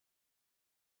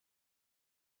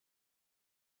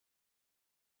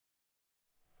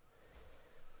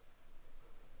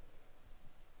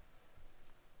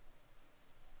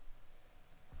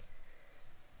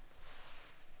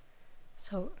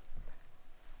So,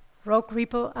 rock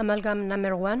repo amalgam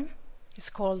number 1 is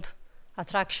called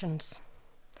attractions.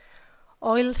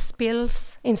 Oil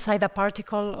spills inside a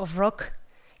particle of rock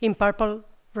in purple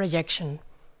rejection,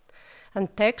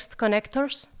 and text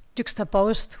connectors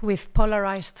juxtaposed with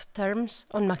polarized terms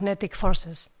on magnetic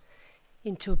forces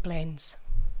in 2 planes.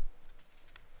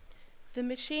 The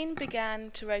machine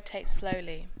began to rotate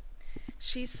slowly.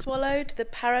 She swallowed the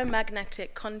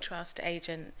paramagnetic contrast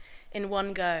agent in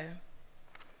one go,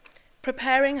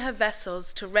 preparing her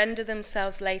vessels to render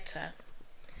themselves later.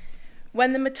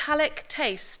 When the metallic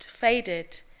taste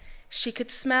faded, she could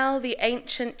smell the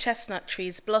ancient chestnut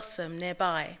trees blossom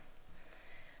nearby.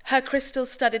 Her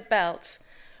crystal-studded belt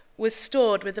was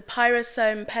stored with a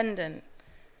pyrosome pendant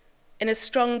in a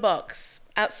strong box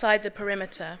outside the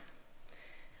perimeter,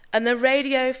 and the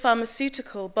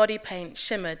radiopharmaceutical body paint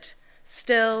shimmered,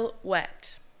 still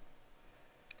wet.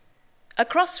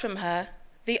 Across from her,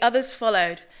 the others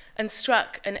followed and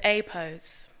struck an A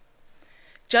pose.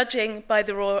 Judging by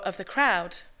the roar of the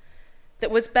crowd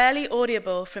that was barely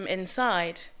audible from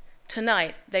inside,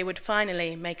 tonight they would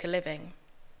finally make a living.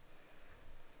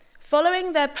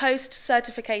 Following their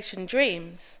post-certification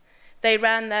dreams, they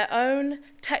ran their own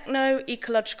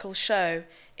techno-ecological show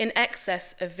in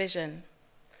excess of vision.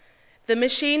 The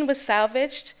machine was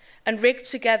salvaged and rigged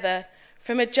together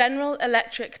from a General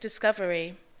Electric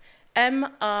discovery,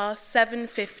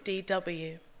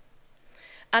 MR750W,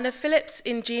 and a Philips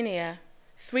Ingenia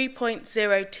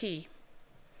 3.0T.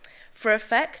 For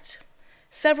effect,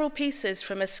 several pieces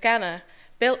from a scanner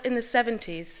built in the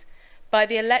 70s by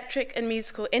the electric and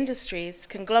musical industries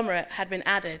conglomerate had been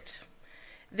added.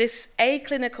 This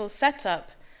aclinical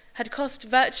setup had cost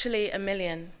virtually $1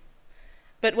 million,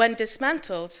 but when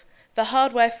dismantled, the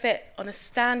hardware fit on a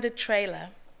standard trailer,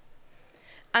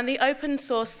 and the open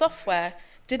source software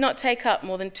did not take up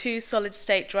more than 2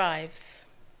 solid-state drives.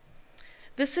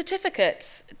 The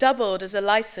certificates doubled as a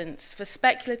license for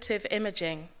speculative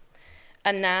imaging,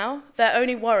 and now their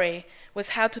only worry was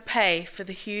how to pay for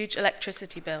the huge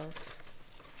electricity bills.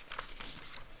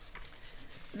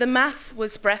 The math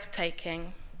was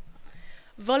breathtaking.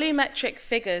 Volumetric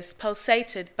figures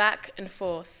pulsated back and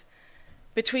forth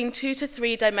between 2 to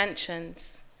 3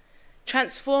 dimensions,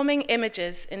 transforming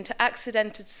images into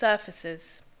accidented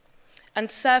surfaces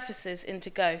and surfaces into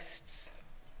ghosts.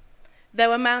 There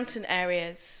were mountain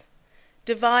areas,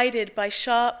 divided by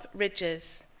sharp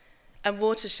ridges and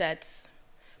watersheds,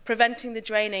 preventing the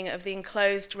draining of the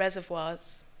enclosed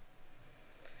reservoirs.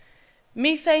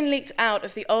 Methane leaked out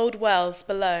of the old wells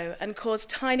below and caused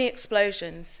tiny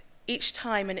explosions each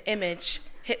time an image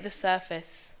hit the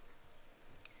surface.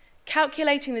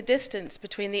 Calculating the distance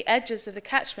between the edges of the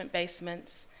catchment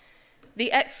basements, the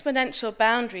exponential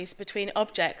boundaries between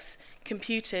objects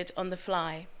computed on the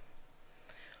fly.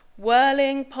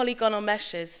 Whirling polygonal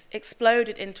meshes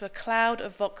exploded into a cloud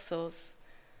of voxels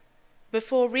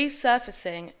before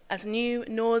resurfacing as new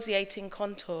nauseating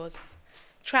contours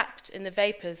trapped in the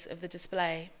vapors of the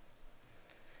display.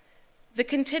 The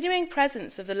continuing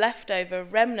presence of the leftover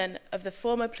remnant of the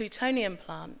former plutonium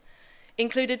plant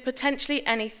included potentially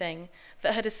anything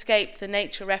that had escaped the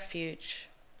nature refuge.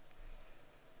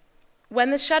 When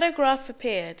the shadow graph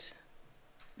appeared,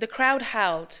 the crowd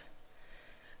howled.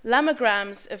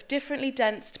 Lamograms of differently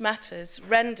densed matters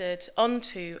rendered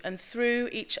onto and through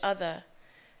each other,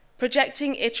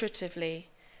 projecting iteratively,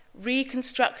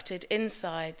 reconstructed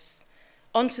insides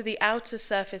onto the outer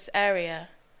surface area,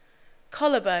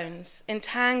 collarbones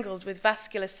entangled with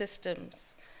vascular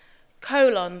systems,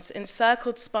 colons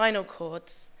encircled spinal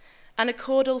cords, and a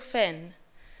caudal fin,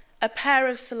 a pair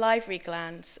of salivary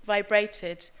glands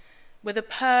vibrated with a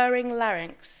purring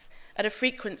larynx at a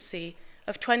frequency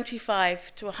of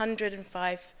 25 to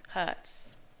 105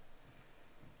 hertz.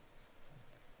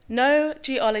 No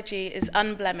geology is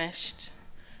unblemished.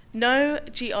 No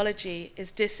geology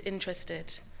is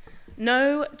disinterested.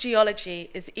 No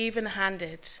geology is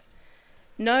even-handed.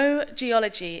 No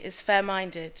geology is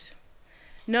fair-minded.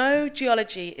 No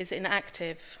geology is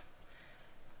inactive.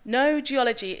 No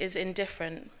geology is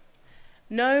indifferent.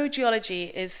 No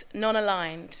geology is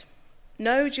non-aligned.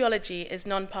 No geology is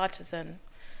non-partisan.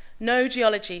 No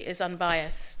geology is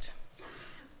unbiased.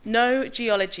 No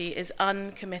geology is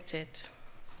uncommitted.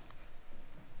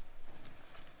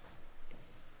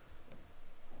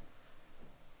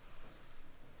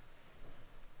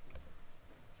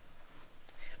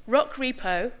 Rock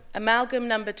Repo, Amalgam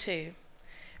Number 2,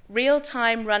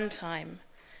 Real-Time Runtime,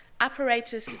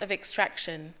 Apparatus of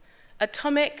Extraction,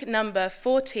 Atomic Number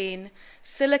 14,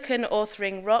 Silicon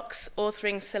Authoring Rocks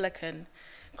Authoring Silicon,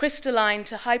 Crystalline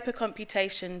to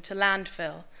Hypercomputation to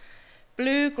Landfill,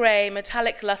 Blue-Gray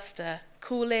Metallic Luster,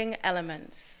 cooling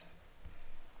elements.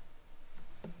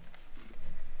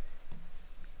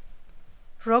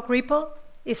 Rock Ripple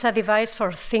is a device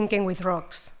for thinking with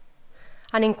rocks,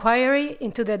 an inquiry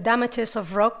into the damages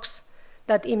of rocks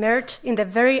that emerge in the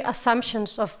very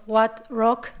assumptions of what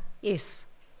rock is,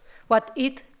 what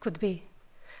it could be,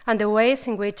 and the ways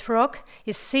in which rock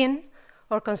is seen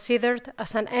or considered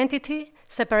as an entity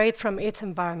separate from its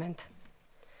environment.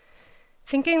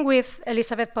 Thinking with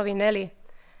Elisabeth Povinelli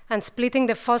and splitting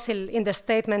the fossil in the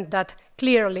statement that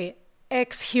clearly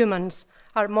ex-humans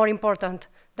are more important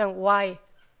than Y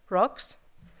rocks,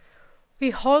 we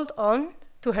hold on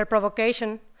to her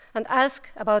provocation and ask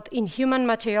about inhuman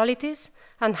materialities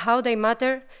and how they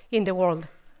matter in the world,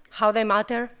 how they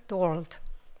matter the world.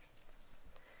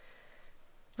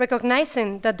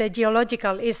 Recognizing that the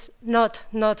geological is not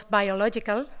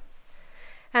biological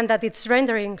and that its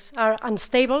renderings are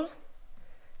unstable,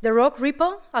 the Rock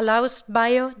Ripple allows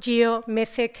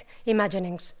bio-geo-mythic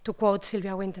imaginings, to quote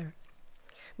Sylvia Wynter,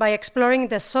 by exploring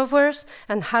the softwares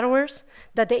and hardwares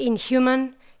that the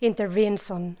inhuman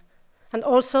intervenes on, and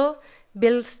also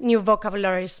builds new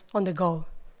vocabularies on the go.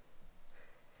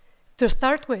 To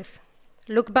start with,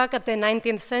 look back at the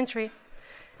 19th century,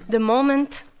 the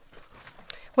moment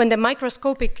when the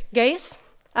microscopic gaze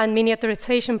and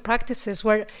miniaturization practices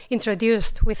were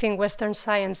introduced within Western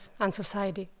science and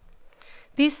society.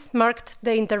 This marked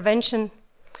the intervention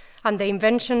and the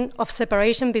invention of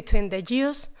separation between the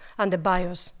geos and the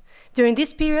bios. During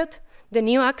this period, the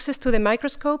new access to the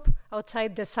microscope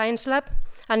outside the science lab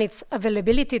and its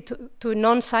availability to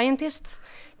non-scientists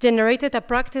generated a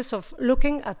practice of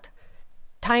looking at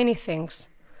tiny things.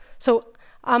 So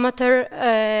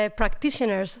amateur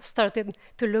practitioners started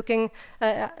looking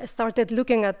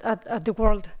at the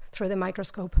world through the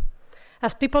microscope.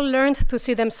 As people learned to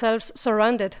see themselves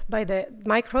surrounded by the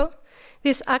micro,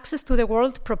 this access to the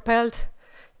world propelled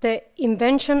the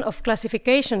invention of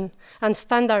classification and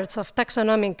standards of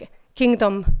taxonomic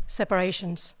kingdom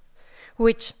separations,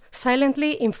 which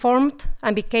silently informed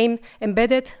and became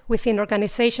embedded within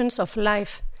organizations of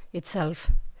life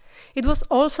itself. It was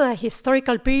also a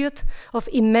historical period of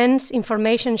immense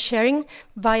information sharing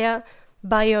via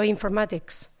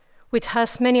bioinformatics, which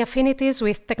has many affinities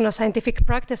with technoscientific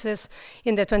practices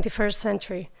in the 21st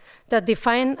century that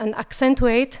define and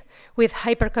accentuate with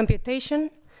hypercomputation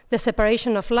the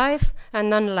separation of life and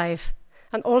non-life,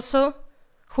 and also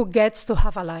who gets to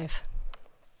have a life.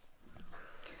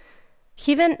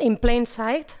 Hidden in plain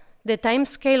sight, the time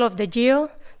scale of the geo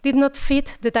did not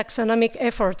fit the taxonomic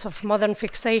efforts of modern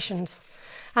fixations.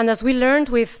 And as we learned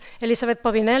with Elisabeth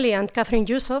Povinelli and Catherine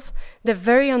Yusuf, the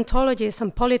very ontologies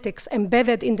and politics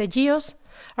embedded in the geos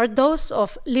are those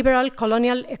of liberal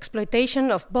colonial exploitation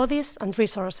of bodies and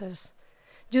resources.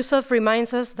 Yusuf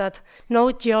reminds us that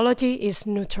no geology is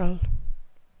neutral.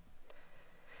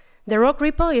 The Rock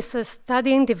Ripple is a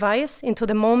studying device into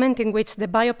the moment in which the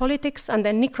biopolitics and the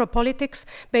necropolitics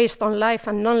based on life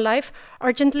and non-life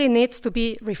urgently needs to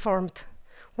be reformed.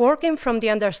 Working from the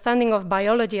understanding of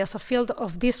biology as a field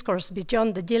of discourse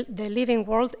beyond the living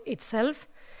world itself,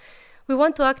 we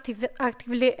want to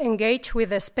actively engage with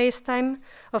the space-time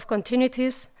of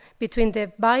continuities between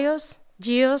the bios,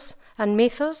 geos, and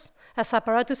mythos as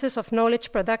apparatuses of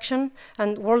knowledge production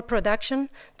and world production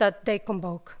that they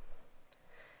convoke.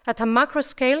 At a macro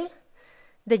scale,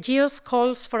 the geos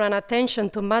calls for an attention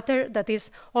to matter that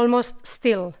is almost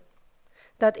still,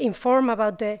 that inform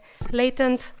about the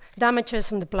latent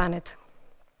damages on the planet.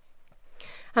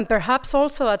 And perhaps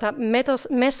also at a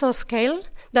meso scale,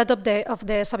 that of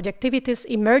the subjectivities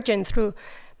emerging through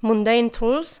mundane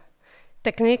tools,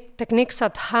 techniques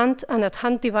at hand and at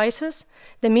hand devices,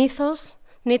 the mythos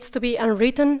needs to be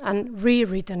unwritten and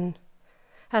rewritten.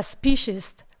 As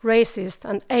speciesist, racist,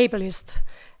 and ableist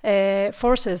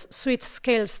forces switch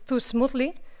scales too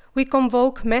smoothly, we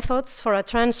convoke methods for a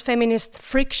trans-feminist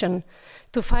friction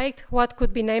to fight what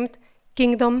could be named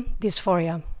kingdom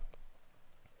dysphoria.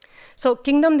 So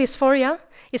kingdom dysphoria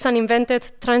is an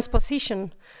invented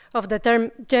transposition of the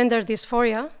term gender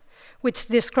dysphoria, which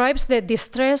describes the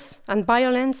distress and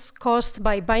violence caused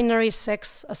by binary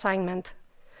sex assignment.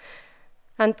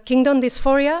 And kingdom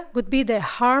dysphoria would be the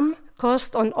harm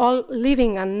caused on all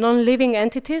living and non-living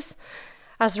entities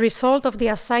as a result of the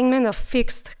assignment of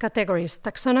fixed categories,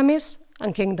 taxonomies,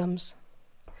 and kingdoms.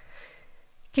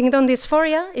 Kingdom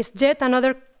dysphoria is yet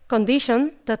another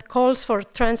condition that calls for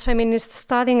trans-feminist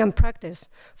studying and practice,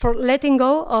 for letting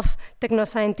go of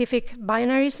technoscientific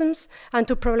binarisms and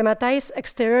to problematize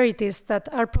exteriorities that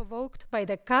are provoked by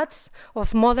the cuts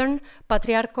of modern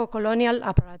patriarcho-colonial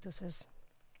apparatuses.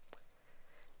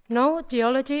 No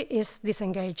geology is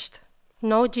disengaged.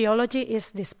 No geology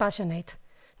is dispassionate.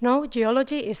 No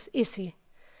geology is easy.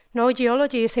 No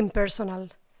geology is impersonal.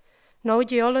 No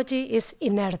geology is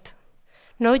inert.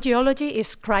 No geology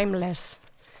is crimeless.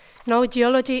 No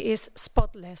geology is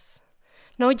spotless.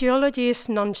 No geology is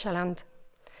nonchalant.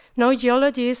 No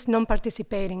geology is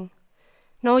non-participating.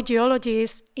 No geology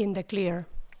is in the clear.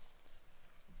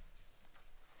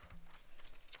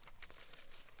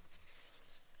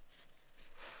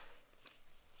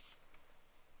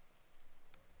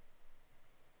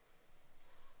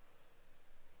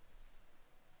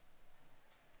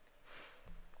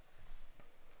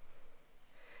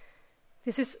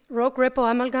 This is Rock Repo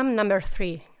Amalgam number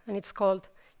 3, and it's called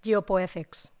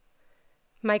Geopoetics.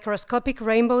 Microscopic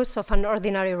rainbows of an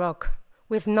ordinary rock,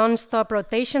 with non-stop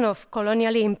rotation of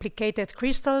colonially implicated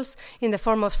crystals in the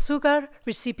form of sugar,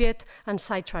 recipient, and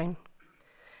citrine,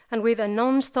 and with a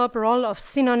non-stop roll of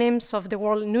synonyms of the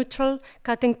word neutral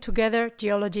cutting together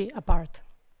geology apart.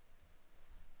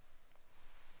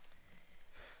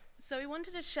 So we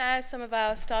wanted to share some of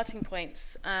our starting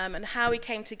points and how we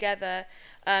came together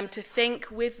to think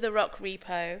with the rock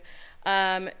repo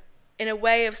in a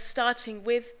way of starting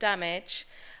with damage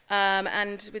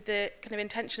and with the kind of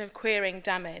intention of querying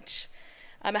damage,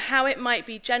 how it might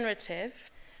be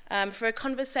generative for a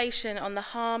conversation on the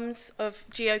harms of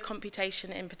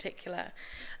geocomputation in particular.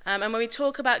 And when we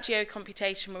talk about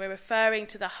geocomputation, we're referring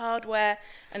to the hardware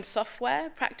and software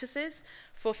practices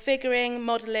for figuring,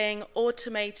 modeling,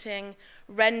 automating,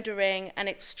 rendering, and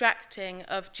extracting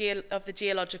of the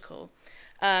geological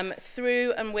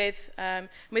through and with,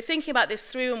 we're thinking about this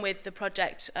through and with the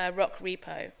project Rock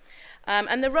Repo.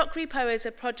 And the Rock Repo is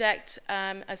a project,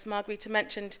 as Margarita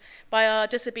mentioned, by our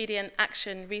Disobedient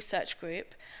Action Research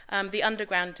Group, the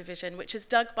Underground Division, which is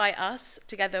dug by us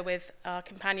together with our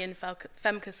companion Femke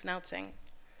Snelting.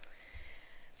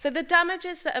 So the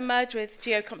damages that emerge with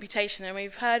geocomputation, and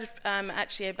we've heard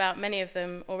actually about many of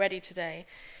them already today,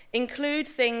 include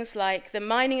things like the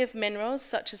mining of minerals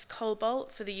such as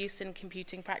cobalt for the use in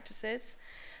computing practices,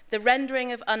 the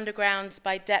rendering of undergrounds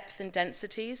by depth and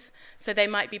densities, so they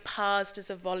might be parsed as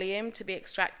a volume to be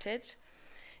extracted,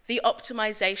 the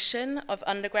optimization of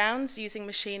undergrounds using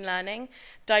machine learning,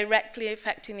 directly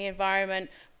affecting the environment,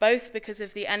 both because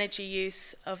of the energy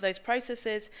use of those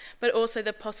processes, but also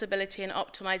the possibility and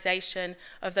optimization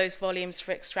of those volumes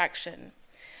for extraction.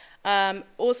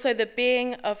 Also, the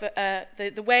being of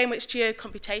the way in which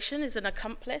geocomputation is an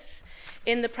accomplice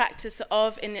in the practice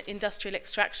of industrial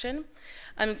extraction.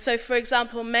 So, for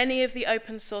example, many of the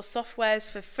open source softwares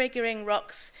for figuring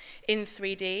rocks in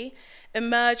 3D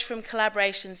emerge from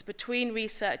collaborations between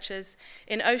researchers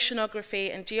in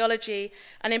oceanography and geology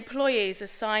and employees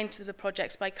assigned to the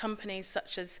projects by companies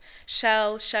such as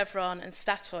Shell, Chevron, and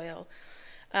Statoil.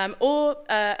 Or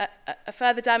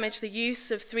further damage the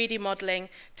use of 3D modeling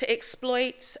to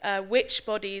exploit which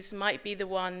bodies might be the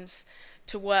ones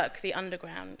to work the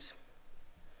underground.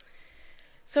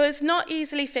 So as not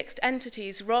easily fixed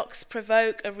entities, rocks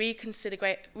provoke a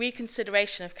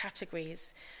reconsideration of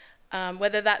categories,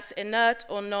 whether that's inert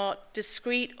or not,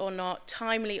 discrete or not,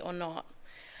 timely or not.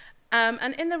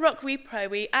 And in the Rock Repo,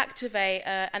 we activate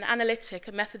an analytic,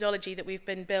 a methodology that we've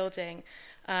been building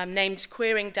named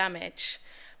Querying Damage,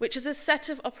 which is a set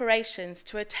of operations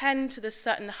to attend to the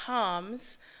certain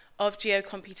harms of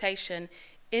geocomputation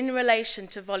in relation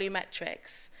to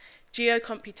volumetrics,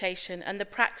 geocomputation, and the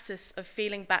praxis of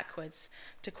feeling backwards,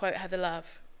 to quote Heather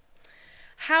Love.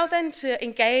 How then to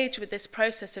engage with this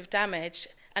process of damage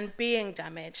and being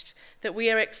damaged that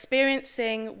we are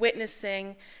experiencing,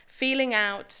 witnessing, feeling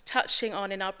out, touching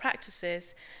on in our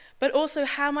practices, but also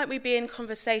how might we be in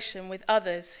conversation with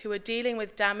others who are dealing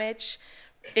with damage,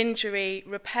 injury,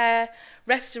 repair,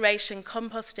 restoration,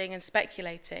 composting, and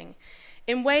speculating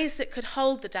in ways that could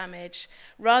hold the damage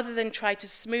rather than try to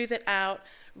smooth it out,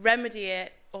 remedy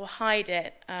it, or hide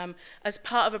it as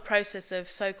part of a process of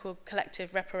so-called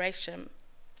collective reparation.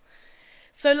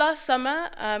 So last summer,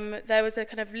 there was a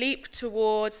kind of leap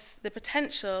towards the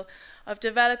potential of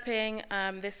developing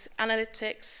this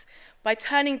analytics by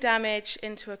turning damage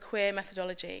into a queer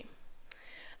methodology.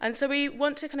 And so we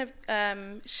want to kind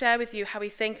of share with you how we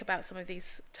think about some of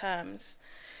these terms.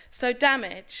 So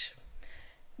damage.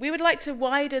 We would like to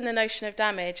widen the notion of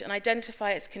damage and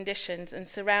identify its conditions and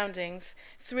surroundings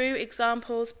through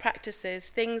examples, practices,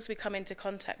 things we come into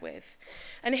contact with.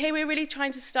 And here we're really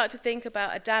trying to start to think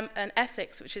about an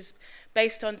ethics which is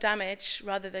based on damage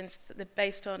rather than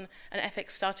based on an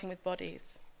ethics starting with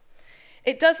bodies.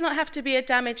 It does not have to be a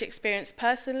damage experienced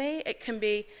personally. It can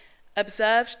be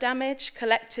observed damage,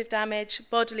 collective damage,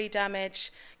 bodily damage,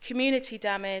 community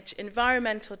damage,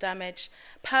 environmental damage,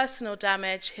 personal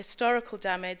damage, historical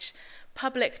damage,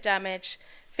 public damage,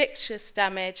 fictitious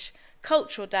damage,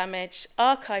 cultural damage,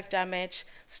 archive damage,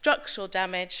 structural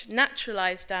damage,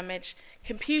 naturalized damage,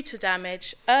 computer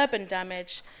damage, urban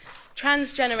damage,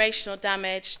 transgenerational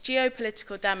damage,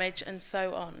 geopolitical damage, and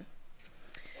so on.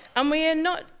 And we are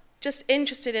not just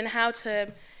interested in how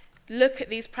to look at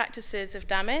these practices of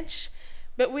damage,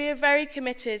 but we are very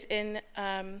committed in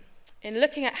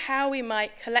looking at how we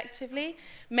might collectively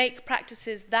make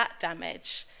practices that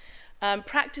damage.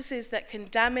 Practices that can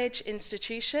damage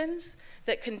institutions,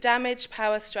 that can damage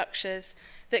power structures,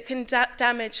 that can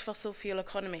damage fossil fuel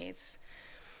economies.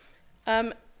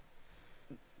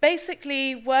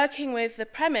 Basically working with the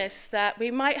premise that we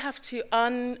might have to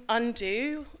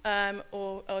undo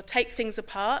or take things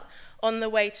apart on the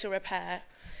way to repair.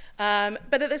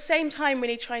 But at the same time,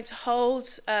 really trying to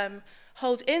hold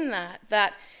in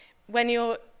that when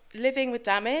you're living with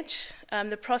damage,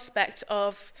 the prospect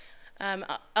of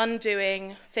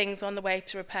undoing things on the way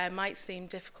to repair might seem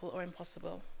difficult or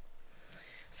impossible.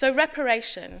 So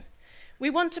reparation. We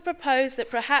want to propose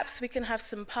that perhaps we can have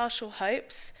some partial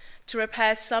hopes to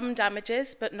repair some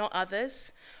damages but not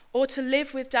others, or to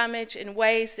live with damage in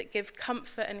ways that give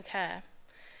comfort and care.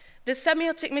 The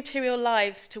semiotic material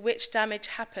lives to which damage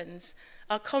happens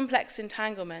are complex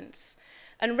entanglements,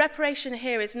 and reparation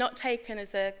here is not taken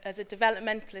as a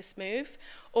developmentalist move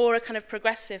or a kind of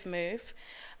progressive move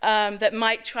that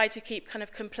might try to keep kind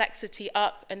of complexity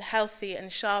up and healthy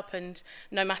and sharpened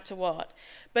no matter what,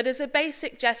 but as a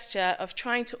basic gesture of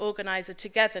trying to organize a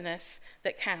togetherness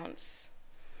that counts.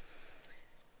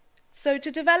 So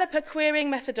to develop a querying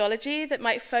methodology that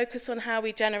might focus on how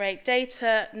we generate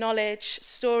data, knowledge,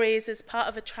 stories as part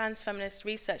of a transfeminist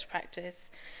research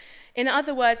practice. In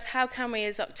other words, how can we,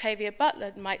 as Octavia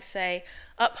Butler might say,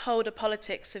 uphold a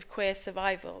politics of queer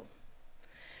survival?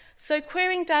 So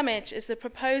querying damage is the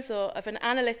proposal of an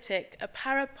analytic, a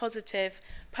parapositive,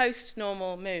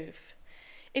 post-normal move.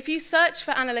 If you search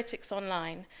for analytics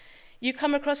online, you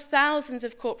come across thousands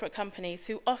of corporate companies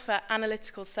who offer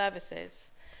analytical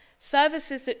services.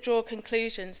 Services that draw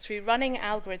conclusions through running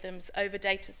algorithms over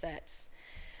data sets.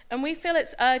 And we feel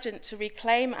it's urgent to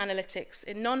reclaim analytics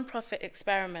in non-profit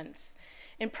experiments,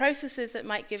 in processes that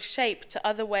might give shape to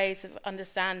other ways of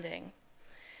understanding.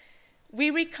 We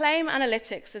reclaim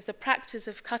analytics as the practice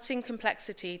of cutting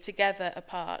complexity together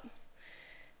apart.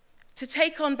 To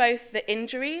take on both the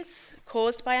injuries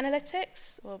caused by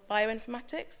analytics or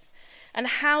bioinformatics and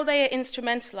how they are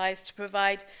instrumentalized to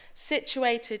provide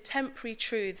situated temporary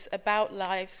truths about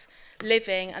lives,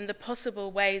 living, and the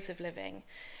possible ways of living.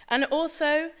 And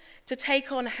also to take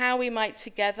on how we might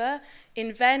together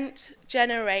invent,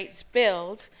 generate,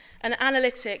 build an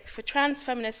analytic for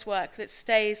transfeminist work that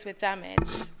stays with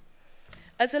damage.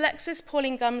 As Alexis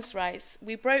Pauline Gumbs writes,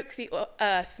 we broke the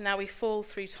earth, now we fall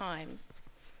through time.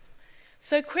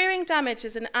 So querying damage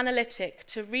is an analytic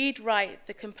to read-write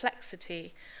the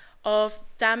complexity of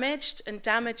damaged and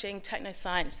damaging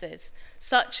technosciences,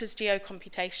 such as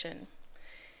geocomputation.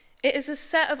 It is a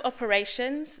set of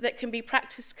operations that can be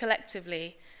practiced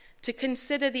collectively to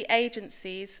consider the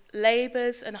agencies,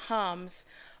 labors, and harms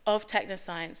of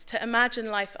technoscience, to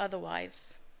imagine life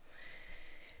otherwise.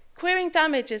 Querying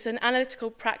damage is an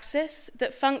analytical praxis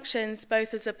that functions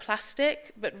both as a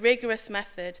plastic but rigorous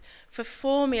method for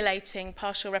formulating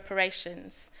partial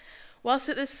reparations, whilst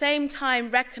at the same time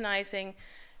recognizing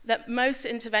that most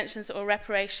interventions or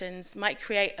reparations might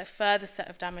create a further set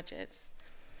of damages.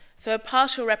 So a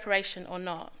partial reparation or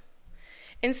not.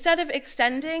 Instead of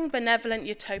extending benevolent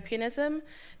utopianism,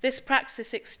 this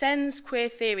praxis extends queer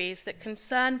theories that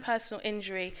concern personal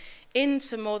injury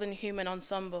into more than human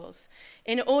ensembles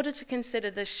in order to consider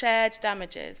the shared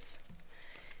damages.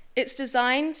 It's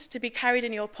designed to be carried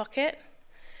in your pocket,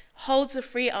 holds a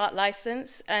free art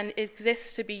license, and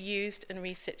exists to be used and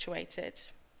resituated.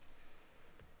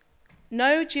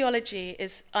 No geology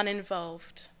is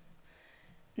uninvolved.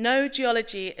 No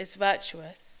geology is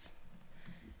virtuous.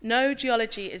 No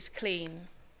geology is clean.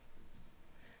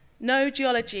 No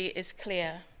geology is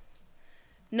clear.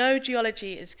 No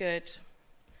geology is good.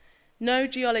 No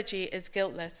geology is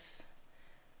guiltless.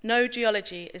 No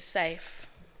geology is safe.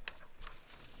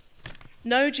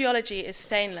 No geology is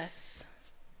stainless.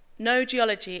 No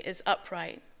geology is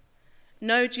upright.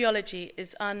 No geology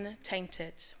is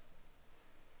untainted.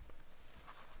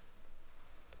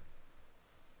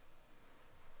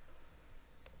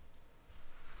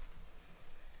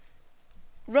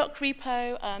 Rock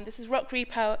Repo, this is Rock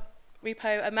Repo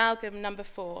Amalgam number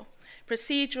 4,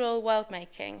 procedural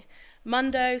world-making,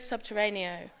 Mundo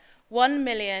Subterraneo,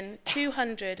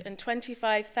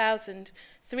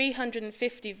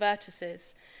 1,225,350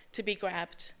 vertices to be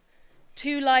grabbed.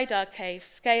 2 LiDAR caves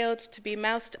scaled to be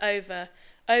moused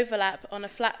overlap on a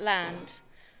flat land,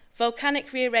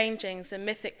 volcanic rearrangings and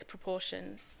mythic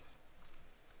proportions.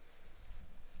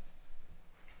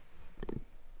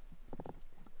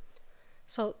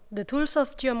 So the tools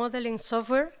of geomodeling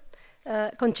software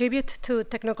contribute to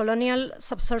technocolonial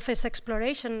subsurface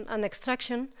exploration and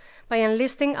extraction by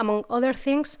enlisting, among other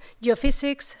things,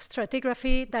 geophysics,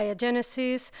 stratigraphy,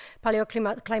 diagenesis,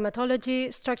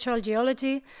 paleoclimatology, structural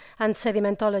geology, and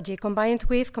sedimentology, combined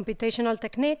with computational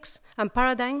techniques and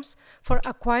paradigms for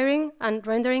acquiring and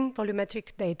rendering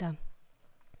volumetric data.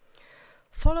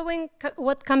 Following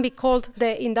what can be called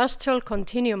the industrial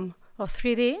continuum of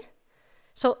 3D,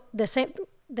 so the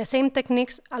same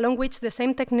techniques, along which the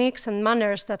same techniques and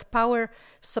manners that power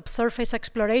subsurface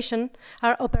exploration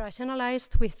are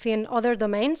operationalized within other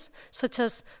domains, such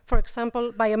as, for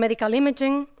example, biomedical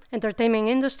imaging, entertainment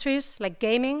industries like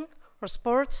gaming or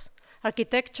sports,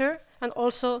 architecture, and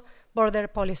also border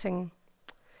policing.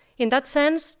 In that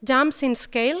sense, jumps in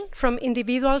scale from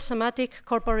individual somatic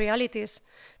corporealities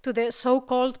to the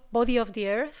so-called body of the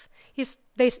earth is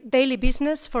daily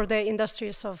business for the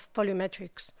industries of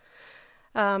volumetrics.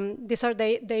 These are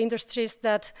the industries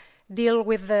that deal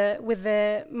with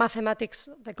the mathematics,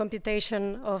 the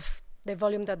computation of the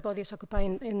volume that bodies occupy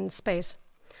in space.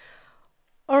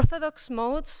 Orthodox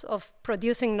modes of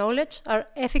producing knowledge are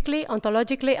ethically,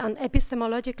 ontologically, and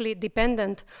epistemologically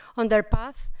dependent on their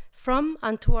path from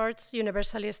and towards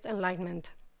universalist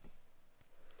enlightenment.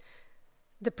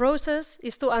 The process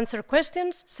is to answer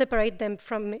questions, separate them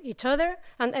from each other,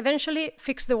 and eventually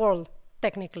fix the world,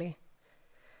 technically.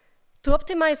 To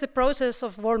optimize the process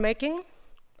of world making,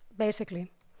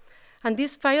 basically. And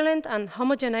this violent and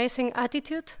homogenizing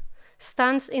attitude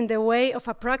stands in the way of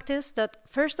a practice that,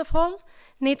 first of all,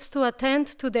 needs to attend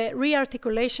to the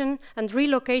rearticulation and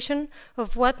relocation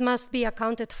of what must be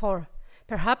accounted for,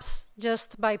 perhaps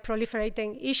just by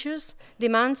proliferating issues,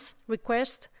 demands,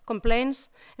 requests, complaints,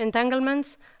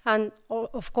 entanglements, and,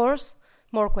 of course,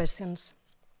 more questions.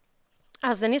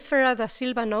 As Denise Ferreira da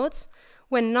Silva notes,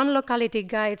 when non-locality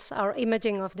guides our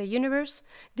imaging of the universe,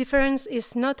 difference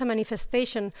is not a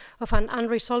manifestation of an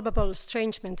unresolvable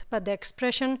estrangement, but the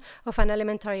expression of an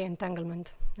elementary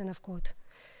entanglement. End of quote.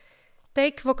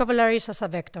 Take vocabularies as a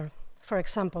vector. For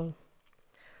example,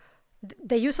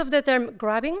 the use of the term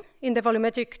grabbing in the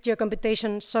volumetric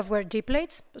geocomputation software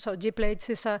Gplates. So Gplates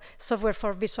is a software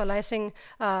for visualizing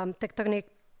tectonic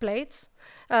plates,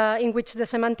 in which the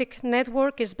semantic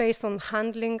network is based on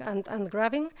handling and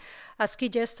grabbing as key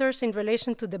gestures in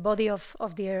relation to the body of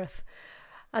the Earth.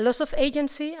 A loss of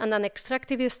agency and an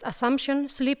extractivist assumption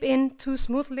slip in too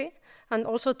smoothly and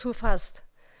also too fast.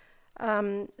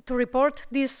 To report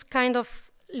these kind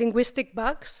of linguistic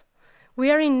bugs, we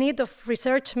are in need of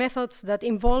research methods that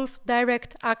involve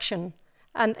direct action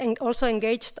and also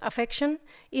engaged affection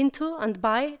into and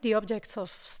by the objects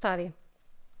of study.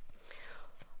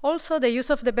 Also, the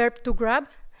use of the verb to grab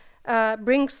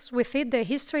brings with it the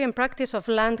history and practice of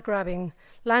land grabbing,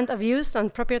 land abuse,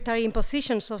 and proprietary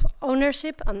impositions of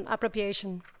ownership and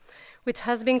appropriation, which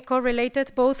has been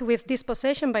correlated both with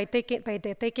dispossession by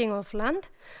the taking of land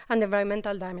and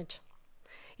environmental damage.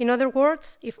 In other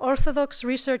words, if orthodox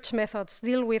research methods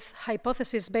deal with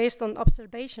hypotheses based on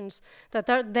observations that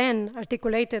are then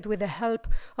articulated with the help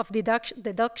of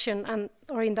deduction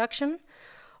or induction,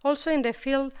 also in the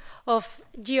field of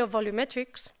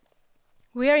geovolumetrics,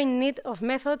 we are in need of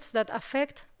methods that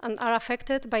affect and are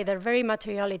affected by their very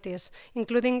materialities,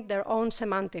 including their own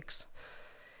semantics.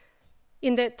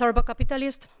 In the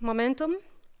turbocapitalist momentum,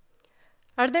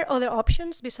 are there other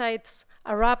options besides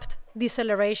a rapt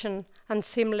deceleration and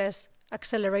seamless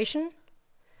acceleration?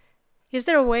 Is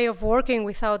there a way of working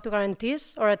without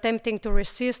guarantees or attempting to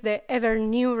resist the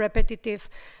ever-new repetitive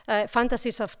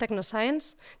fantasies of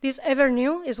technoscience? This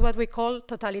ever-new is what we call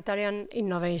totalitarian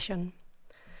innovation.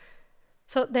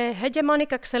 So the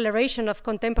hegemonic acceleration of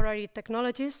contemporary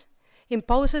technologies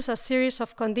imposes a series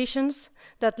of conditions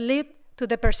that lead to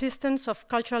the persistence of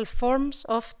cultural forms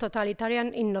of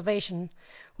totalitarian innovation,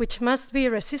 which must be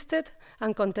resisted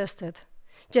and contested.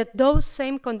 Yet those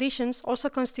same conditions also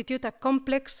constitute a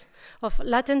complex of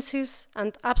latencies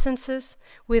and absences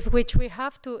with which we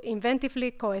have to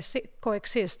inventively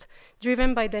coexist,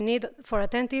 driven by the need for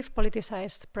attentive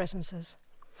politicized presences.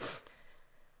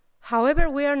 However,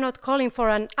 we are not calling for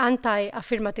an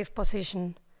anti-affirmative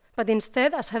position, but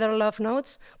instead, as Heather Love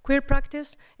notes, queer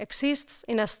practice exists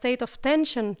in a state of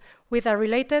tension with a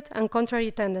related and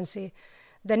contrary tendency,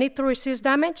 the need to resist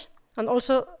damage and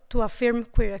also to affirm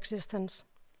queer existence.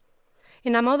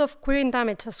 In a mode of queering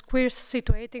damage as queer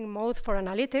situating mode for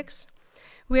analytics,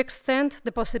 we extend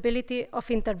the possibility of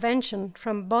intervention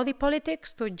from body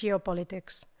politics to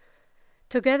geopolitics.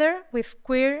 Together with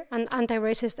queer and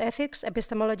anti-racist ethics,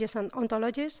 epistemologies, and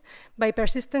ontologies, by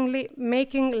persistently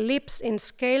making leaps in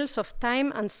scales of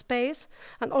time and space,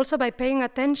 and also by paying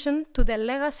attention to the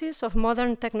legacies of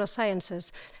modern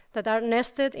technosciences that are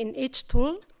nested in each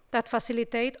tool that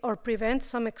facilitate or prevent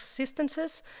some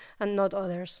existences and not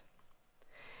others.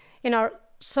 In our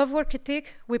software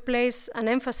critique, we place an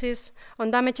emphasis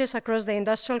on damages across the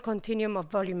industrial continuum of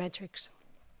volumetrics.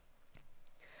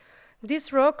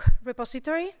 This ROC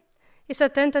repository is a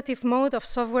tentative mode of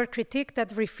software critique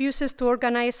that refuses to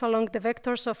organize along the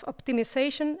vectors of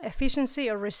optimization, efficiency,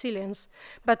 or resilience,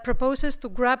 but proposes to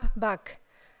grab back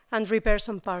and repair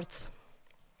some parts.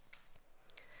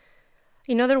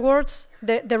 In other words,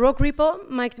 the ROC repo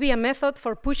might be a method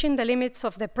for pushing the limits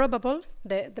of the probable,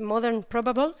 the modern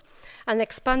probable, and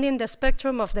expanding the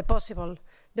spectrum of the possible,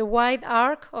 the wide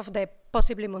arc of the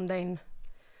possibly mundane.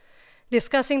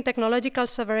 Discussing technological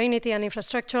sovereignty and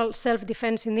infrastructural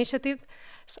self-defense initiatives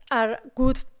are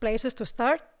good places to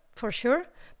start, for sure,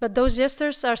 but those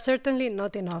gestures are certainly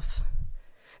not enough.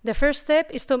 The first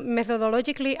step is to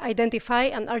methodologically identify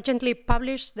and urgently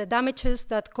publish the damages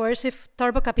that coercive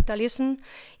turbocapitalism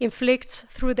inflicts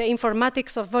through the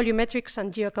informatics of volumetrics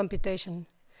and geocomputation.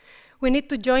 We need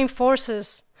to join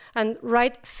forces and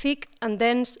write thick and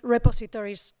dense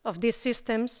repositories of these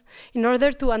systems in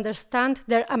order to understand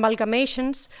their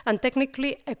amalgamations and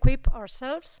technically equip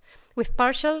ourselves with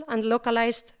partial and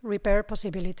localized repair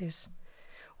possibilities,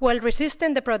 while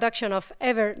resisting the production of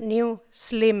ever new,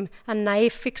 slim, and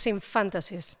naive fixing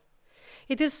fantasies.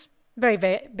 It is very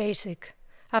basic.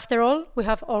 After all, we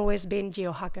have always been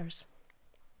geohackers.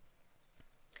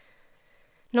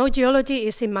 No geology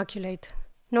is immaculate.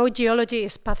 No geology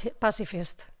is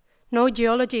pacifist. No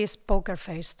geology is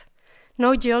poker-faced.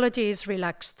 No geology is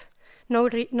relaxed. No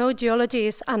geology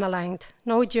is unaligned.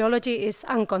 No geology is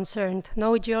unconcerned.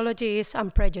 No geology is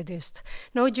unprejudiced.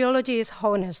 No geology is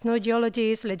honest. No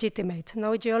geology is legitimate.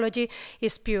 No geology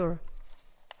is pure.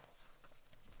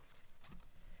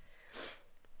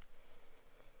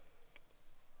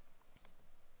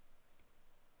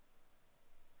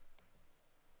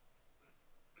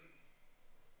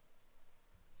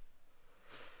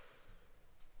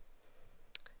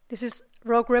 This is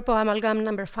ROC repo amalgam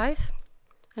number 5,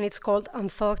 and it's called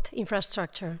Unthought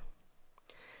Infrastructure.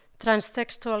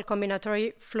 Transtextual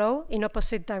combinatory flow in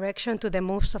opposite direction to the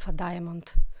moves of a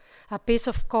diamond. A piece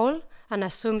of coal and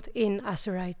assumed in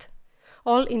azurite,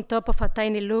 all in top of a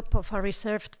tiny loop of a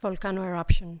reserved volcano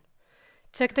eruption.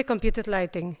 Check the computed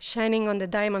lighting, shining on the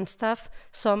diamond stuff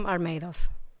some are made of.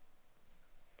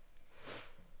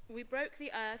 We broke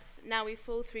the earth, now we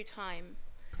fall through time.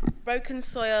 Broken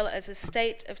soil as a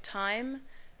state of time,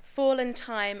 fallen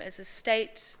time as a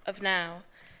state of now,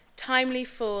 timely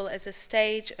fall as a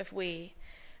stage of we,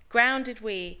 grounded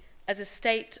we as a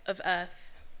state of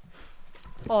earth.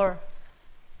 Or,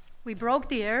 we broke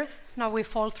the earth, now we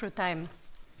fall through time.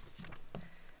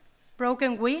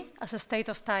 Broken we as a state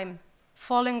of time,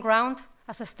 fallen ground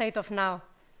as a state of now,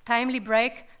 timely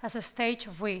break as a stage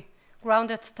of we,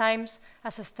 grounded times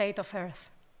as a state of earth.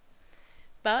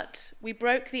 But we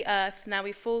broke the earth, now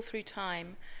we fall through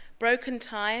time, broken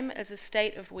time as a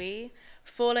state of we,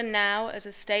 fallen now as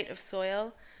a state of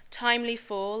soil, timely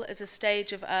fall as a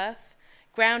stage of earth,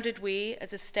 grounded we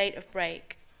as a state of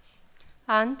break.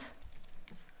 And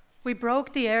we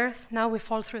broke the earth, now we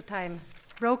fall through time,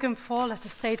 broken fall as a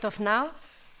state of now,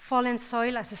 fallen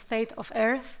soil as a state of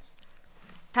earth,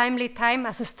 timely time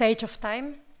as a stage of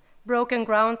time, broken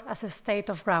ground as a state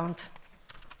of ground.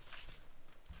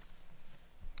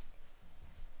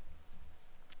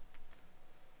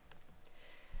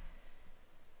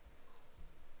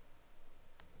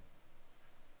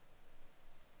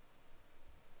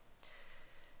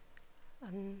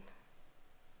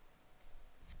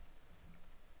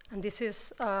 And this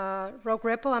is ROC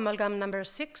repo amalgam number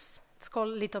 6. It's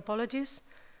called lithopologies.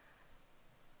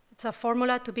 It's a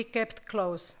formula to be kept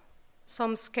close.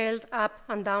 Some scaled up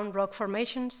and down rock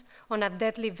formations on a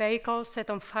deadly vehicle set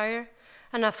on fire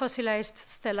and a fossilized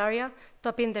stellaria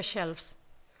topping the shelves,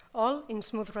 all in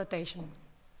smooth rotation.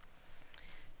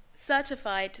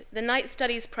 Certified, the Night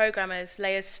Studies programmers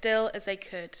lay as still as they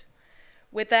could,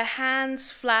 with their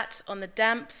hands flat on the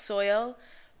damp soil,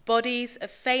 bodies a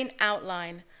faint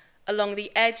outline along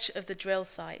the edge of the drill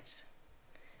site.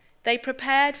 They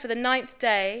prepared for the 9th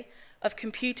day of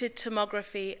computed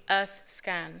tomography Earth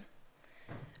scan.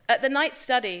 At the Night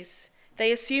Studies,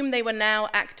 they assumed they were now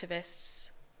activists.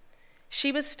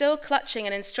 She was still clutching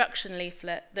an instruction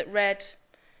leaflet that read,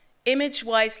 "Image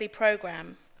wisely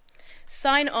program.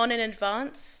 sign on in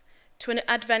advance to an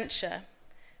adventure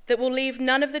that will leave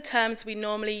none of the terms we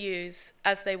normally use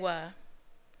as they were.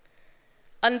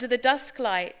 Under the dusk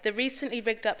light, the recently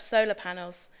rigged up solar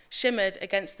panels shimmered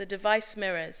against the device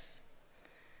mirrors.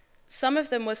 Some of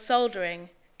them were soldering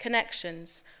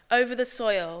connections over the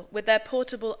soil with their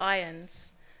portable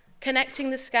irons, connecting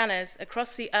the scanners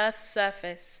across the Earth's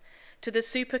surface to the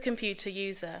supercomputer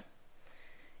user.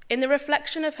 In the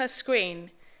reflection of her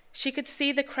screen, she could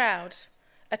see the crowd,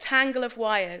 a tangle of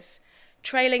wires,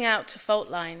 trailing out to fault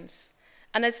lines,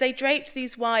 and as they draped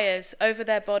these wires over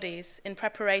their bodies in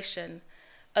preparation,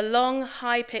 a long,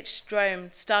 high-pitched drone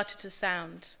started to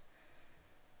sound,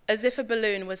 as if a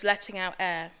balloon was letting out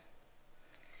air.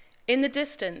 In the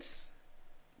distance,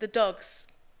 the dogs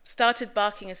started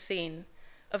barking a scene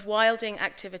of wilding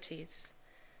activities.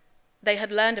 They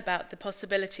had learned about the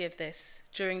possibility of this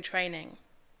during training.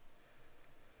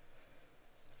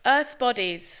 Earth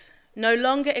bodies, no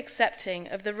longer accepting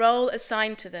of the role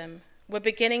assigned to them, were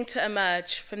beginning to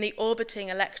emerge from the orbiting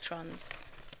electrons.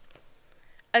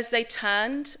 As they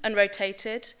turned and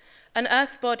rotated, an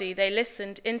Earth body they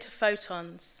listened into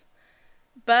photons,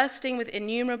 bursting with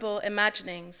innumerable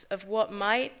imaginings of what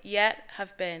might yet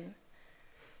have been.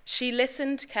 She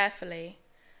listened carefully,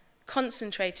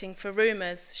 concentrating for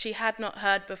rumors she had not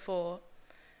heard before,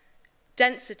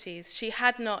 densities she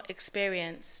had not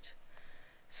experienced,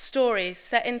 stories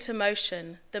set into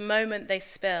motion the moment they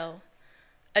spill,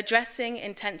 addressing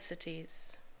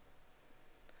intensities.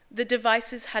 The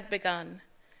devices had begun,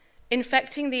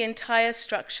 infecting the entire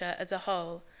structure as a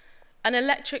whole, an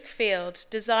electric field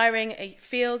desiring a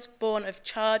field born of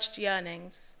charged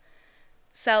yearnings,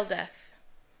 cell death,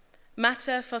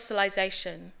 matter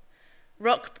fossilization,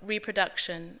 rock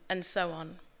reproduction, and so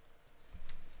on.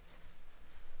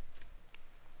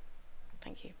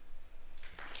 Thank you.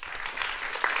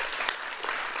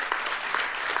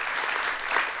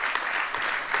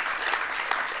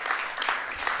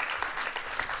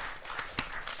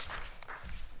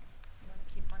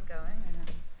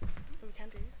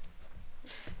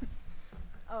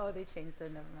 Oh, they changed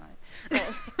it, never mind.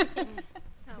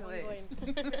 I'm going.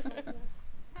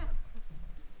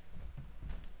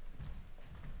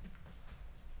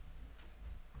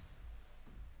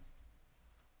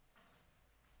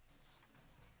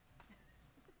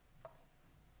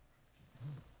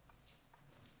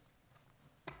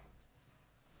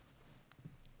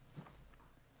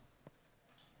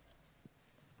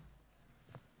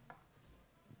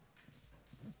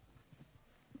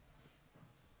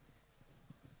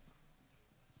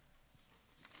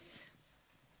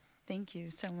 Thank you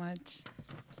so much.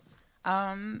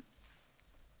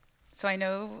 So I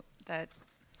know that,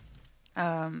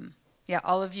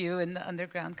 all of you in the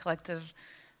Underground Collective,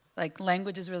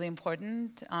 language is really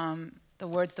important. The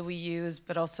words that we use,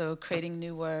 but also creating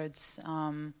new words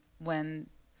when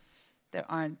there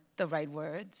aren't the right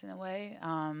words in a way,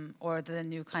 or the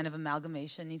new kind of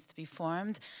amalgamation needs to be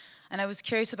formed. And I was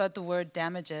curious about the word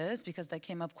damages because that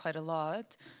came up quite a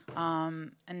lot.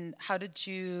 And how did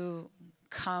you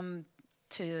come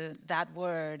to that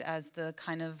word as the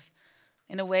kind of,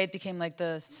 in a way it became like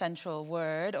the central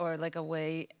word or like a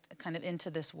way kind of into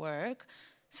this work.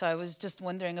 So I was just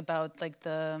wondering about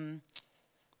the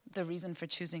reason for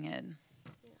choosing it.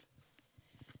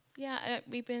 Yeah,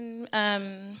 we've been,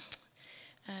 I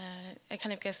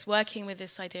kind of guess, working with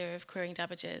this idea of queering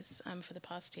damages for the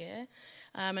past year.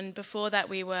 And before that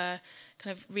we were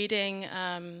kind of reading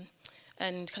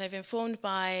and kind of informed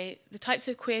by the types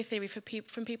of queer theory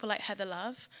from people like Heather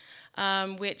Love,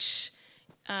 which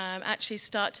actually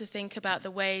start to think about the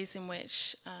ways in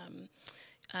which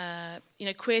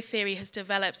queer theory has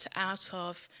developed out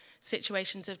of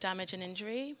situations of damage and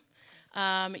injury.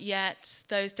 Yet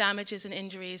those damages and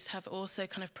injuries have also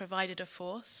kind of provided a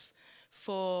force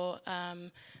for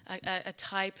a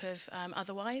type of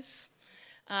otherwise.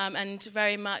 And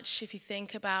very much, if you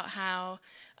think about how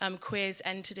queers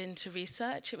entered into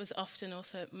research, it was often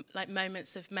also like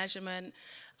moments of measurement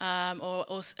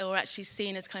or actually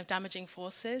seen as kind of damaging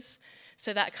forces.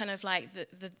 So that kind of like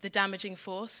the damaging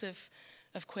force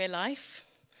of queer life.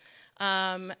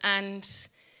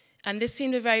 And this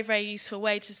seemed a very, very useful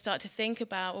way to start to think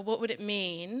about, well, what would it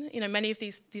mean? You know, many of the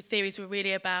theories were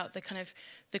really about the kind of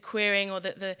the queering or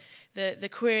the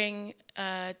queering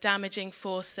damaging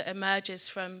force that emerges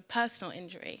from personal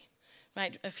injury,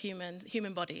 right, of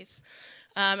human bodies.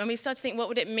 And we started to think, what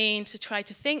would it mean to try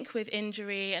to think with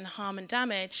injury and harm and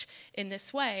damage in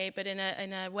this way, but in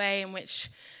a way in which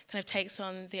kind of takes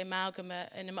on the amalgamate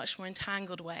in a much more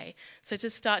entangled way. So to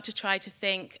start to try to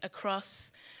think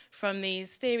across from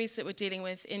these theories that were dealing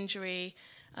with injury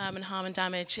and harm and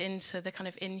damage into the kind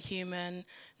of inhuman,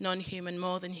 non-human,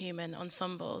 more than human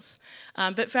ensembles.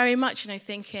 But very much,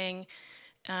 thinking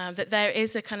that there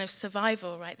is a kind of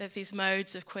survival, right? There's these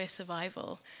modes of queer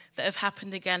survival that have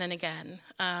happened again and again,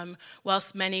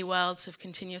 whilst many worlds have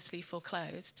continuously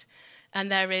foreclosed. And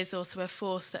there is also a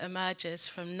force that emerges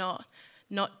from not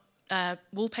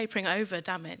wallpapering over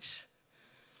damage.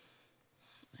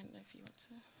 I don't know if you want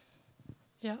to...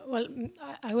 Yeah, well,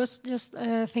 I was just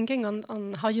thinking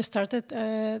on how you started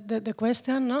the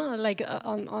question, no? Like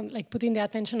on like putting the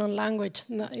attention on language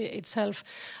itself,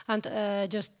 and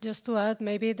just to add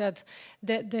maybe that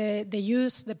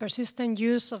the persistent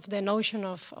use of the notion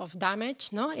of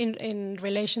damage, no, in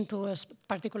relation to a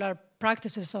particular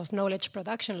practices of knowledge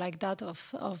production, like that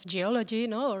of geology,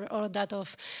 no, or that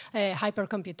of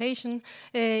hypercomputation,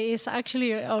 is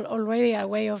actually already a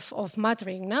way of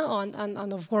mattering, no,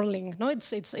 and of worlding. No,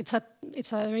 it's a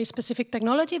very specific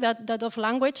technology that of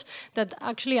language that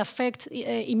actually affects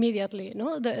immediately,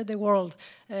 no, the world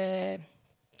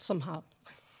somehow.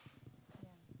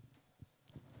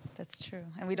 That's true,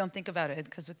 and we don't think about it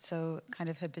because it's so kind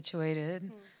of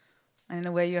habituated, and in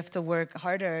a way you have to work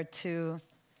harder to.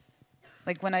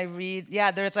 Like when I read,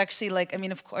 there's actually like, I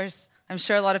mean, of course, I'm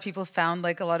sure a lot of people found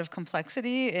like a lot of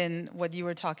complexity in what you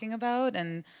were talking about.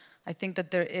 And I think that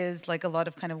there is like a lot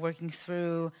of kind of working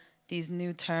through these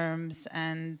new terms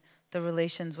and the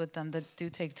relations with them that do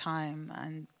take time.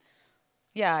 And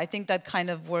yeah, I think that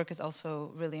kind of work is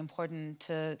also really important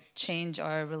to change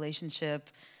our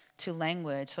relationship to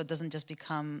language so it doesn't just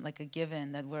become like a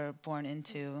given that we're born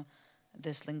into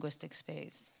this linguistic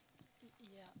space.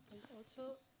 Yeah, and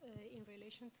also in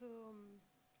relation to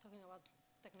talking about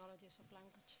technologies of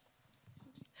language,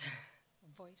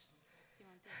 voice. Do you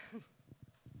want to?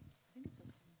 I think it's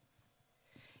okay.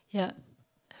 Yeah.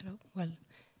 Hello. Well.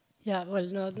 Yeah. Well.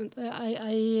 No.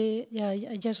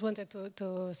 I just wanted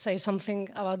to say something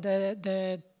about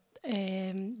the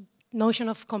notion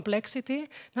of complexity.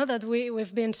 Now that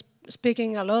we've been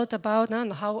speaking a lot about,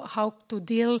 and how to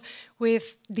deal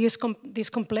with this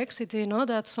complexity,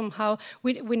 that somehow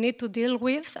we need to deal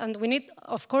with, and we need,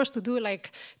 of course, to do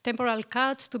like temporal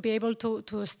cuts to be able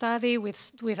to study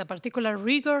with a particular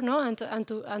rigor,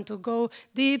 and to go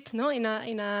deep, in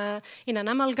an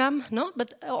amalgam,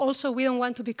 But also we don't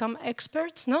want to become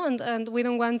experts, and we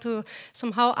don't want to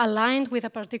somehow align with a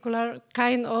particular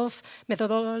kind of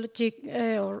methodology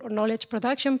or knowledge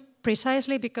production,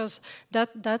 precisely because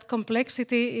that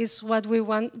complexity is what we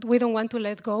want. We don't want to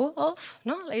let go of.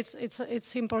 No,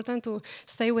 it's important to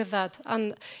stay with that.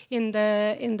 And in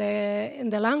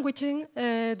the languaging,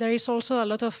 there is also a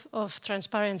lot of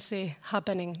transparency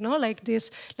happening. No, like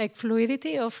this, like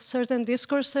fluidity of certain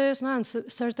discourses, and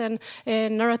certain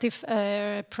narrative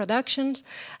productions.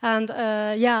 And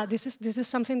this is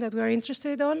something that we are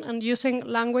interested on, and using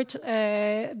language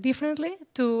differently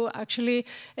to actually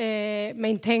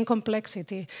maintain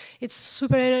complexity. It's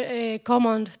super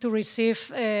common to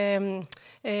receive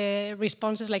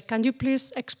responses like, "Can you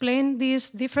please explain this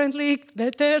differently,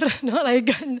 better? No, like,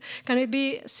 can it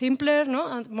be simpler,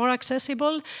 and more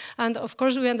accessible?" And of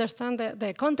course, we understand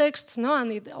the context,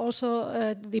 and it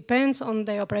also depends on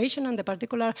the operation and the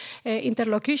particular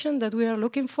interlocution that we are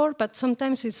looking for. But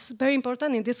sometimes it's very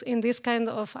important in this kind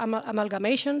of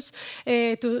amalgamations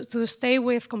to stay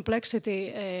with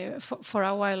complexity for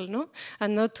a while,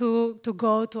 and not to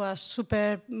go to a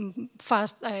super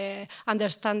fast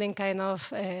understanding kind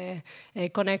of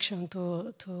connection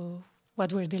to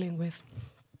what we're dealing with.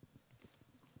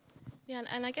 Yeah,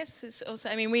 and I guess it's also,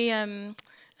 I mean, we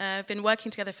have been working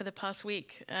together for the past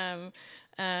week,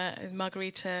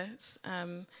 Margarita's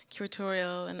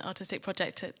curatorial and artistic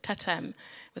project at TETEM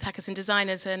with hackers and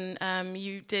designers, and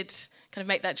you did kind of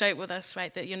make that joke with us,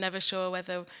 right, that you're never sure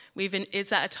whether is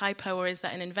that a typo or is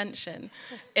that an invention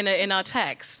in our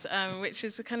text, which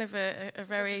is a kind of a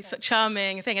very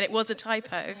charming thing, and it was a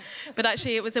typo, but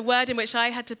actually it was a word in which I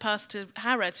had to pass to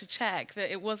Hara to check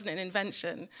that it wasn't an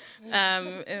invention.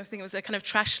 I think it was a kind of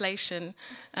trashlation,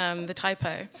 the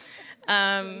typo.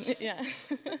 Yeah.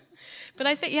 But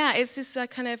I think, it's this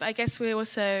kind of, I guess we're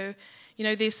also,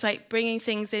 this like bringing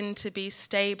things in to be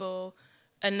stable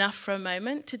enough for a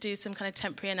moment to do some kind of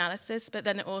temporary analysis, but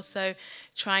then also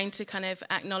trying to kind of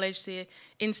acknowledge the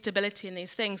instability in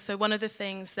these things. So one of the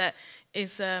things that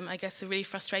is, I guess, a really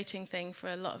frustrating thing for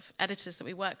a lot of editors that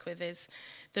we work with is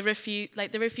the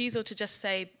refusal to just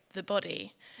say the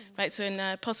body, right? So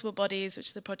in Possible Bodies, which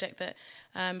is the project that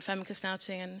Femke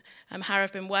Snouting and Hara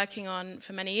have been working on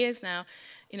for many years now,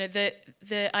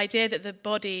 the idea that the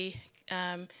body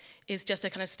is just a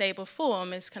kind of stable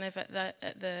form is kind of at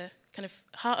the kind of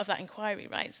heart of that inquiry,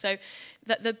 right? So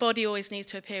that the body always needs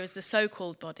to appear as the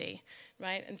so-called body,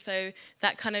 right? And so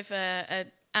that kind of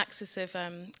axis of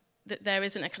that there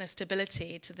isn't a kind of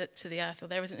stability to the earth, or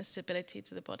there isn't a stability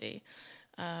to the body.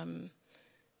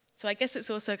 So I guess it's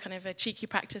also kind of a cheeky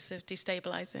practice of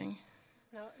destabilizing.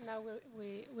 Now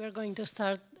we're going to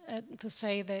start to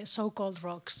say the so-called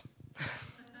rocks.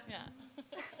 Yeah.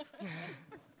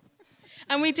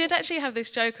 And we did actually have this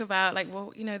joke about, like,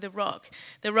 well, you know, the rock.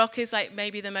 The rock is like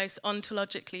maybe the most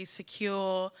ontologically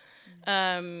secure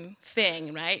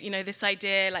thing, right? You know, this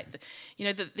idea, like, you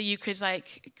know, that you could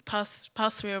like pass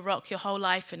through a rock your whole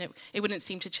life and it wouldn't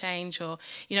seem to change, or,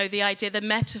 you know, the idea, the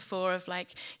metaphor of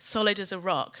like solid as a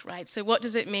rock, right? So what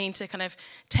does it mean to kind of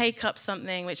take up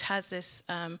something which has this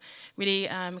really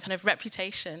kind of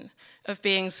reputation of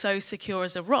being so secure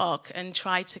as a rock and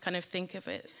try to kind of think of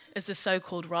it as the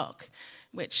so-called rock,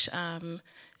 which can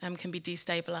be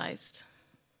destabilized.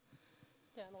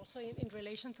 Yeah, and also in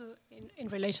relation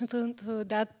to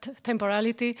that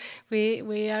temporality,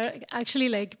 we are actually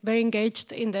like very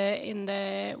engaged in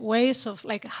the ways of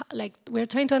like we're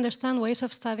trying to understand ways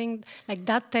of studying like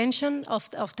that tension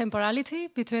of temporality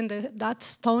between that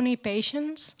stony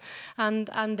patience and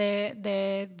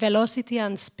the velocity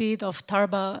and speed of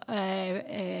turbo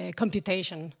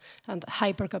computation and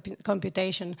hyper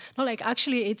computation. No, like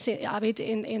actually it's a bit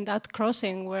in that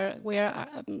crossing where we are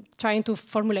trying to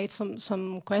formulate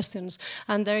some questions,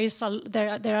 and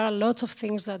there are lots of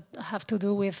things that have to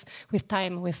do with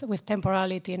time, with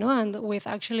temporality, no, and with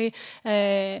actually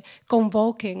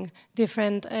convoking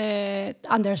different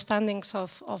understandings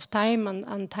of time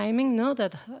and timing, no,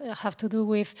 that have to do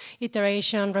with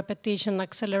iteration, repetition,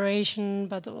 acceleration,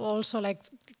 but also like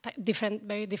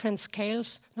very different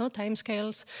scales, no, time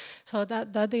scales. So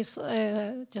that is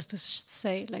just to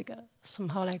say like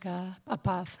somehow like a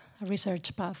path, a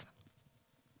research path.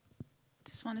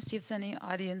 Just want to see if there's any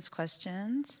audience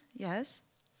questions. Yes?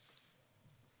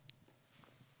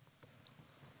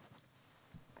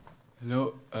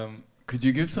 Hello. Could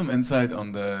you give some insight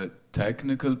on the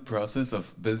technical process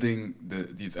of building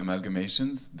these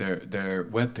amalgamations? They're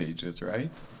web pages,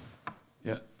 right?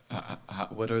 Yeah.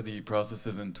 What are the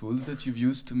processes and tools that you've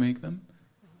used to make them?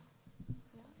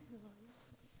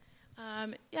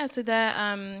 Yeah, so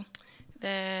they're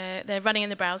running in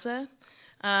the browser.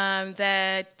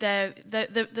 The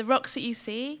rocks that you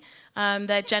see,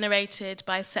 they're generated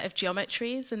by a set of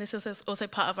geometries, and this is also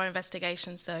part of our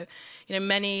investigation. So, you know,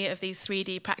 many of these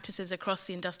 3D practices across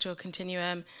the industrial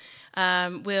continuum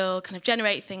will kind of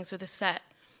generate things with a set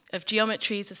of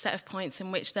geometries, a set of points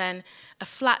in which then a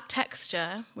flat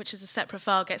texture, which is a separate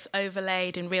file, gets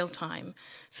overlaid in real time.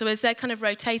 So as they're kind of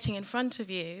rotating in front of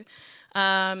you,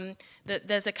 that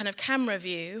there's a kind of camera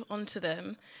view onto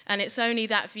them, and it's only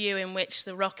that view in which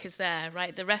the rock is there,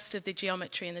 right? The rest of the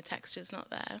geometry and the texture is not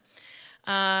there.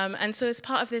 And so as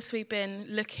part of this, we've been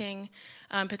looking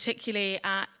particularly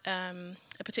at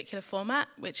a particular format,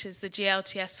 which is the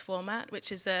GLTS format,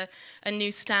 which is a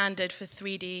new standard for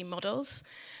 3D models.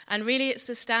 And really it's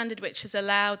the standard which has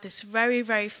allowed this very,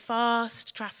 very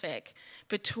fast traffic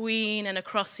between and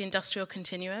across the industrial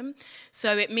continuum.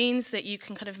 So it means that you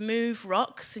can kind of move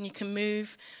rocks, and you can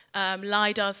move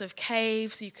LiDARs of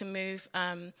caves, you can move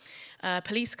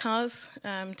police cars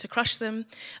to crush them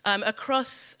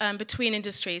across between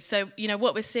industries. So, you know,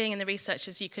 what we're seeing in the research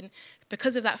is you can,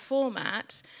 because of that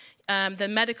format, the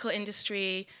medical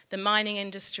industry, the mining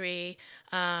industry,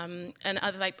 and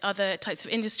other types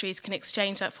of industries can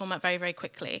exchange that format very, very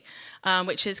quickly,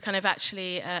 which is kind of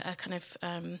actually a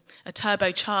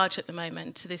turbocharge at the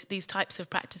moment to these types of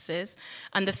practices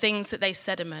and the things that they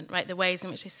sediment, right? The ways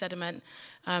in which they sediment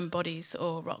bodies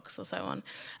or rocks or so on.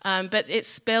 But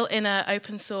it's built in an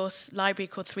open source library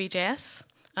called 3JS.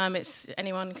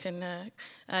 Anyone can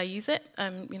use it,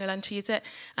 learn to use it,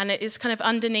 and it is kind of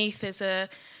underneath is a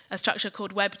structure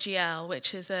called WebGL,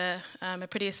 which is a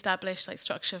pretty established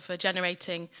structure for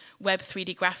generating web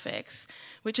 3D graphics,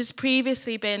 which has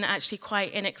previously been actually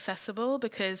quite inaccessible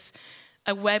because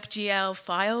a WebGL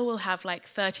file will have like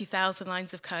 30,000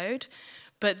 lines of code,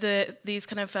 but these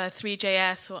kind of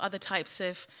 3JS or other types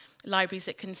of libraries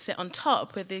that can sit on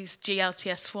top with these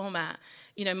GLTS format,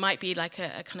 might be like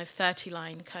a kind of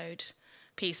 30-line code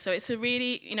piece. So it's a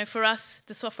really, for us,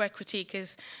 the software critique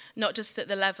is not just at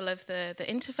the level of the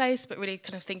interface, but really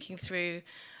kind of thinking through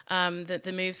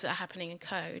the moves that are happening in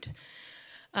code.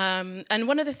 And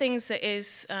one of the things that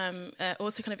is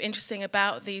also kind of interesting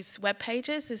about these web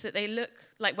pages is that they look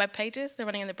like web pages, they're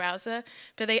running in the browser,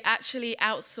 but they actually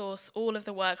outsource all of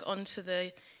the work onto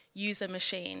the user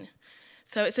machine.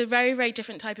 So it's a very, very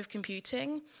different type of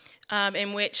computing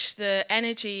in which the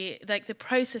energy, like the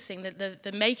processing,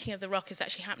 the making of the rock is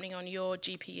actually happening on your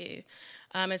GPU.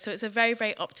 And so it's a very,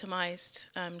 very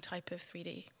optimized type of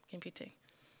 3D computing.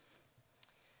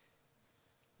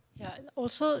 Yeah.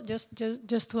 Also,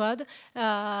 just to add,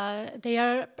 they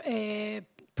are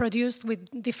produced with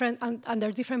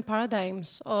under different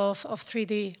paradigms of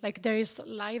 3D. Like there is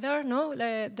LiDAR, no,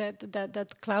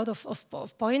 that cloud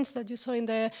of points that you saw in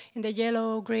the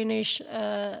yellow greenish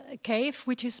cave,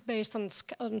 which is based on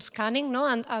scanning, no,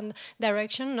 and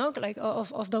direction, no, like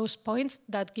of those points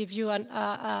that give you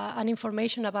an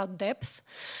information about depth.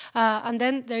 And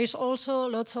then there is also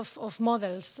lots of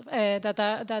models that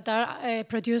are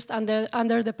produced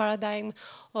under the paradigm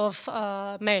of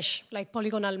mesh, like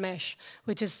polygonal mesh,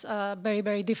 which is a very,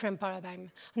 very different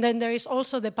paradigm. And then there is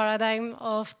also the paradigm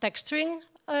of texturing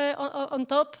on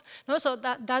top. No? So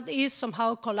that is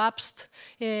somehow collapsed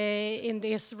in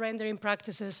these rendering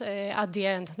practices at the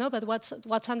end. No? But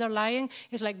what's underlying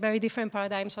is like very different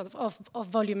paradigms of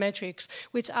volumetrics,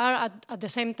 which are at the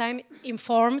same time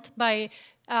informed by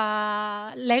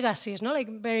legacies, no, like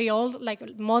very old,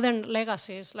 like modern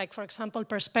legacies, like for example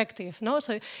perspective, no.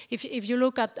 So if you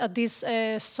look at this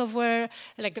software,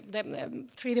 like the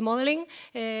 3D modeling,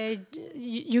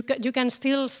 you can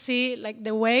still see like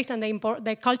the weight and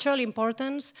the cultural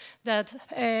importance that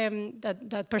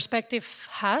that perspective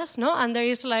has, no. And there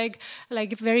is like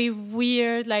very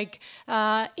weird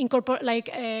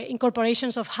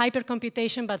incorporations of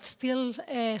hypercomputation, but still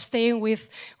staying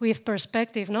with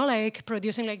perspective, no, like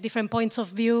producing like different points of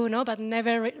view, no, but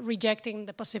never rejecting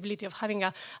the possibility of having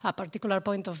a particular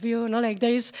point of view, no. Like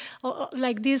there is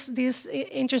like this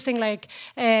interesting like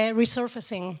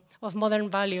resurfacing of modern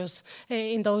values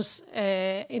in those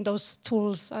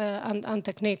tools and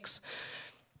techniques.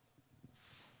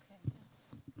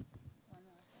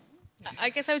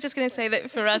 I guess I was just going to say that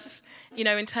for us, you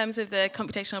know, in terms of the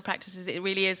computational practices, it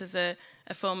really is as a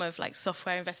form of like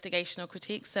software investigation or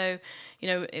critique. So, you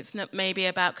know, it's not maybe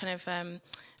about kind of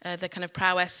the kind of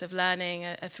prowess of learning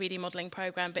a 3D modeling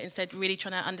program, but instead really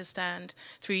trying to understand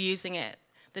through using it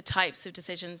the types of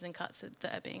decisions and cuts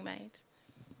that are being made.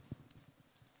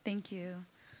 Thank you.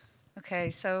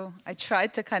 Okay, so I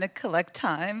tried to kind of collect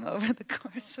time over the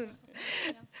course of,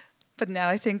 but now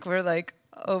I think we're like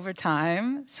over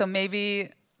time. So maybe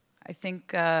I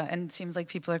think, and it seems like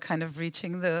people are kind of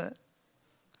reaching the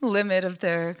limit of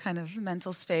their kind of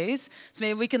mental space. So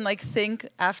maybe we can like think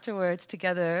afterwards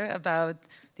together about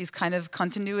these kind of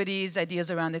continuities,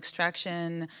 ideas around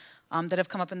extraction that have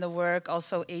come up in the work.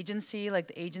 Also agency, like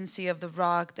the agency of the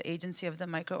rock, the agency of the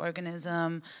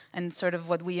microorganism, and sort of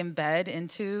what we embed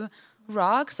into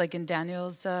rocks, like in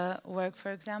Daniel's work,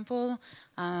 for example.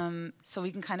 So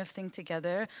we can kind of think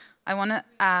together. I want to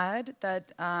add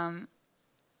that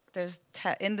there's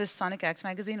in this Sonic X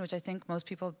magazine, which I think most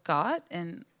people got,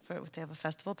 and they have a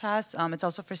festival pass. It's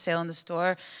also for sale in the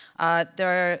store.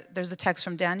 There's the text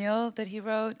from Daniel that he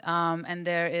wrote, and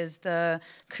there is the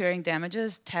Clearing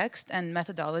Damages text and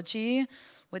methodology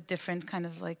with different kind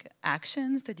of like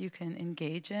actions that you can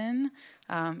engage in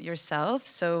yourself.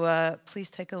 So please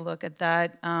take a look at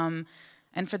that.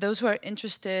 And for those who are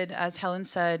interested, as Helen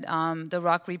said, the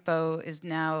Rock Repo is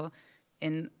now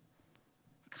in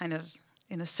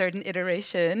a certain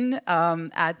iteration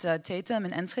at Tatum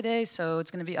in Enschede, so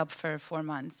it's going to be up for 4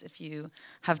 months if you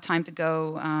have time to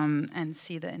go and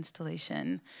see the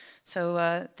installation.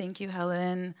 So thank you,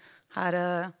 Helen,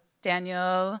 Hara,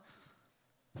 Daniel,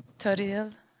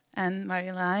 Toril, and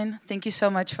Marjolein. Thank you so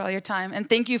much for all your time, and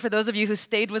thank you for those of you who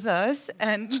stayed with us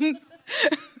and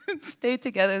stayed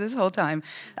together this whole time.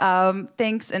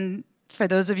 Thanks, and for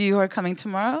those of you who are coming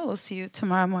tomorrow, we'll see you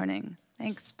tomorrow morning.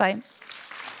 Thanks, bye.